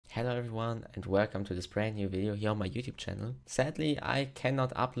Hello everyone and welcome to this brand new video here on my YouTube channel. Sadly, I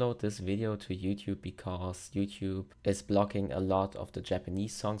cannot upload this video to YouTube because YouTube is blocking a lot of the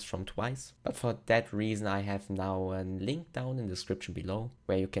Japanese songs from Twice. But for that reason I have now a link down in the description below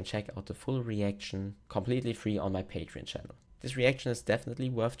where you can check out the full reaction completely free on my Patreon channel. This reaction is definitely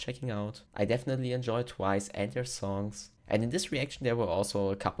worth checking out. I definitely enjoy Twice and their songs. And in this reaction there were also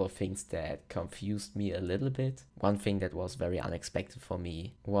a couple of things that confused me a little bit. One thing that was very unexpected for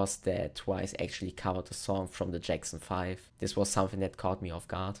me was that Twice actually covered a song from the Jackson 5. This was something that caught me off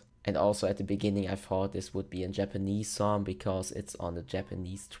guard. And also at the beginning I thought this would be a Japanese song because it's on the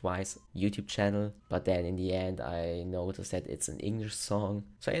Japanese Twice YouTube channel. But then in the end I noticed that it's an English song.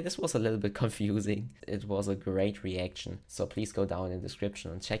 So yeah, this was a little bit confusing. It was a great reaction. So please go down in the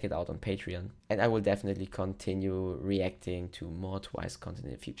description and check it out on Patreon. And I will definitely continue reacting to more Twice content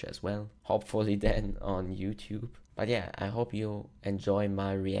in the future as well. Hopefully then on YouTube. But yeah, I hope you enjoy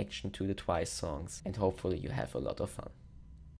my reaction to the Twice songs and hopefully you have a lot of fun.